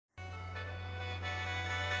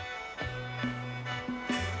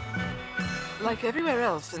Like everywhere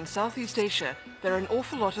else in Southeast Asia, there are an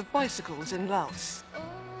awful lot of bicycles in Laos.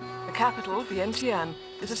 The capital, Vientiane,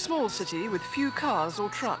 is a small city with few cars or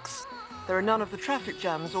trucks. There are none of the traffic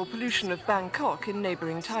jams or pollution of Bangkok in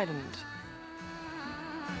neighbouring Thailand.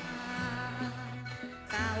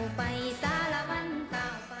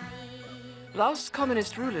 Laos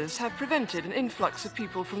communist rulers have prevented an influx of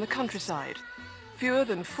people from the countryside. Fewer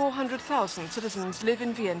than 400,000 citizens live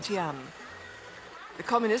in Vientiane. The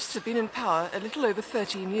communists have been in power a little over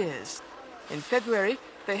 13 years. In February,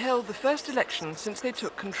 they held the first election since they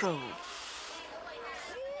took control.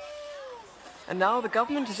 And now the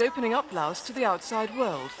government is opening up Laos to the outside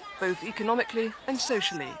world, both economically and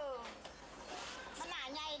socially.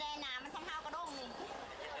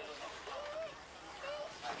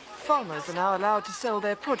 Farmers are now allowed to sell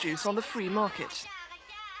their produce on the free market.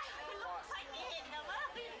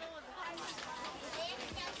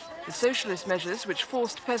 The socialist measures which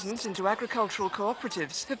forced peasants into agricultural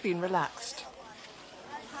cooperatives have been relaxed.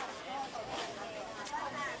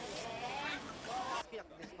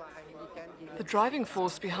 The driving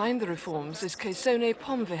force behind the reforms is Kaysone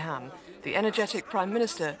Phomvihan, the energetic Prime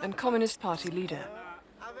Minister and Communist Party leader.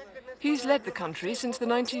 He's led the country since the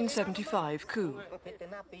 1975 coup.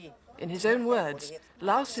 In his own words,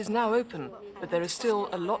 Laos is now open, but there is still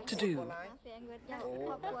a lot to do.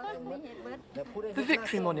 The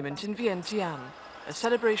Victory Monument in Vientiane, a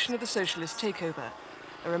celebration of the socialist takeover,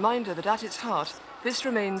 a reminder that at its heart, this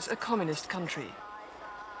remains a communist country.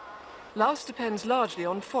 Laos depends largely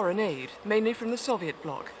on foreign aid, mainly from the Soviet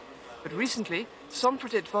bloc. But recently,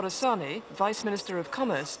 Sompradit Vorasane, Vice Minister of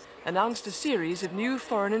Commerce, announced a series of new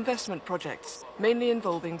foreign investment projects, mainly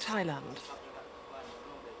involving Thailand.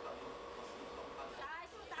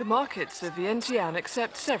 The markets of Vientiane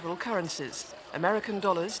accept several currencies: American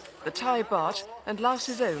dollars, the Thai baht, and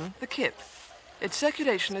Laos's own, the kip. Its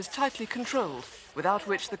circulation is tightly controlled, without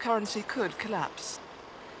which the currency could collapse.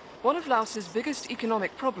 One of Laos's biggest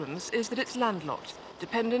economic problems is that it's landlocked,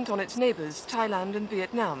 dependent on its neighbours, Thailand and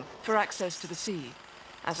Vietnam, for access to the sea.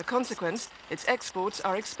 As a consequence, its exports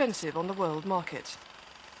are expensive on the world market.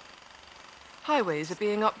 Highways are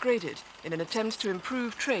being upgraded in an attempt to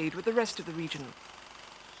improve trade with the rest of the region.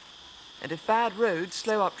 And if bad roads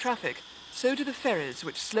slow up traffic, so do the ferries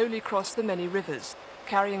which slowly cross the many rivers,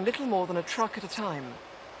 carrying little more than a truck at a time.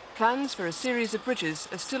 Plans for a series of bridges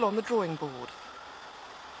are still on the drawing board.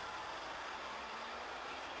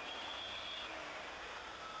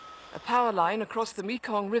 A power line across the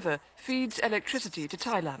Mekong River feeds electricity to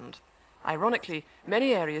Thailand. Ironically,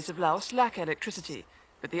 many areas of Laos lack electricity,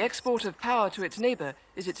 but the export of power to its neighbour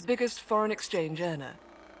is its biggest foreign exchange earner.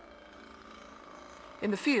 In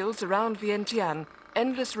the fields around Vientiane,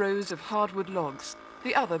 endless rows of hardwood logs,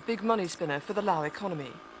 the other big money spinner for the Lao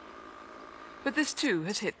economy. But this too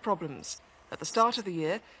has hit problems. At the start of the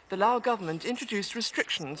year, the Lao government introduced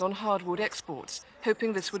restrictions on hardwood exports,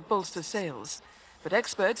 hoping this would bolster sales. But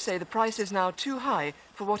experts say the price is now too high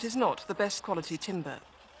for what is not the best quality timber.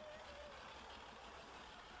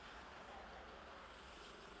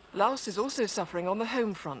 Laos is also suffering on the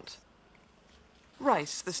home front.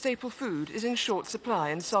 Rice, the staple food, is in short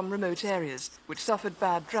supply in some remote areas, which suffered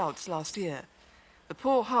bad droughts last year. The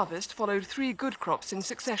poor harvest followed 3 good crops in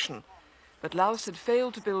succession, but Laos had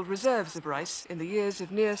failed to build reserves of rice in the years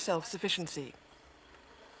of near self-sufficiency.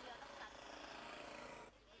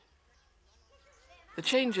 The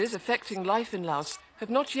changes affecting life in Laos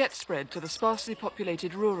have not yet spread to the sparsely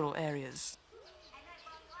populated rural areas.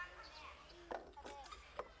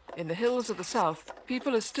 In the hills of the south,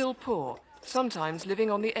 people are still poor, sometimes living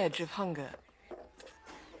on the edge of hunger.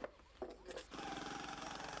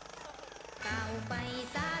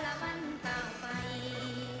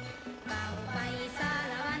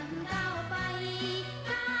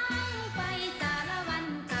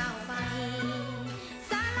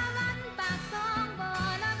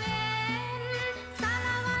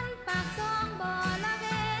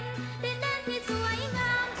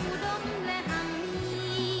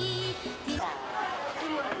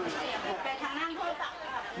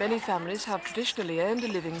 Many families have traditionally earned a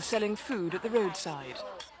living selling food at the roadside.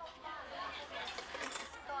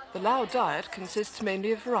 The Lao diet consists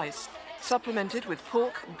mainly of rice, supplemented with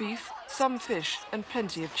pork, beef, some fish and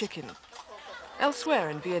plenty of chicken. Elsewhere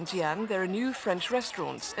in Vientiane there are new French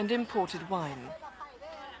restaurants and imported wine.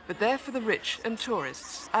 But they're for the rich and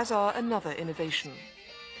tourists, as are another innovation.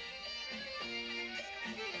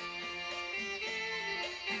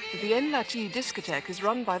 The Vientiane discotheque is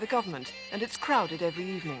run by the government and it's crowded every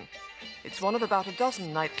evening. It's one of about a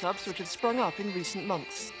dozen nightclubs which have sprung up in recent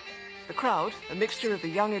months. The crowd, a mixture of the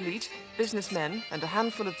young elite, businessmen and a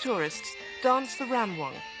handful of tourists, dance the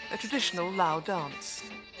ramwong, a traditional Lao dance.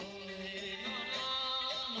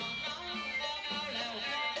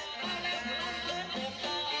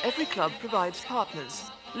 Every club provides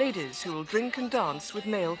partners, ladies who will drink and dance with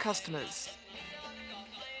male customers.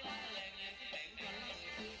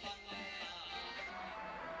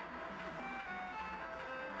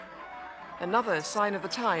 Another sign of the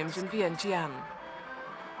times in Vientiane.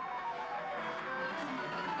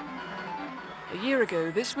 A year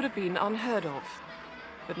ago, this would have been unheard of.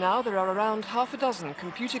 But now there are around half a dozen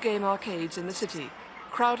computer game arcades in the city,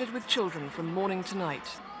 crowded with children from morning to night.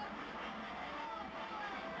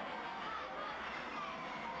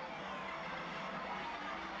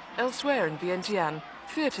 Elsewhere in Vientiane,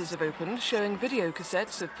 theatres have opened showing video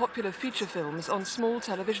cassettes of popular feature films on small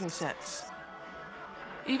television sets.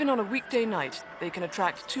 Even on a weekday night, they can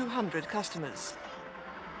attract 200 customers.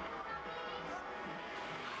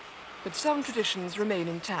 But some traditions remain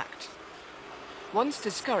intact. Once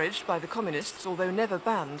discouraged by the communists, although never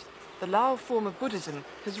banned, the Lao form of Buddhism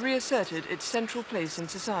has reasserted its central place in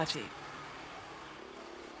society.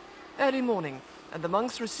 Early morning, and the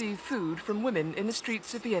monks receive food from women in the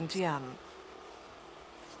streets of Vientiane.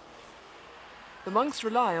 The monks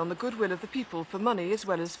rely on the goodwill of the people for money as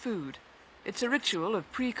well as food. It's a ritual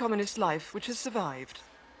of pre-communist life which has survived.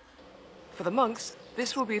 For the monks,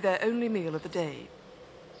 this will be their only meal of the day.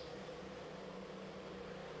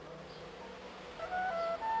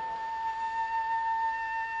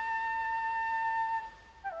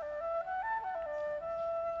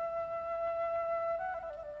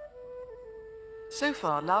 So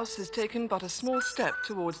far, Laos has taken but a small step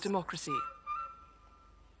towards democracy.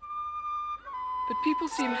 But people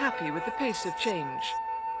seem happy with the pace of change.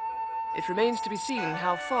 It remains to be seen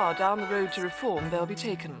how far down the road to reform they'll be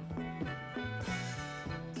taken.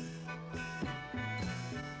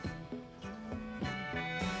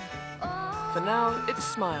 For now, it's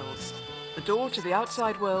smiles. The door to the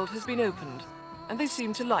outside world has been opened, and they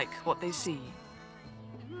seem to like what they see.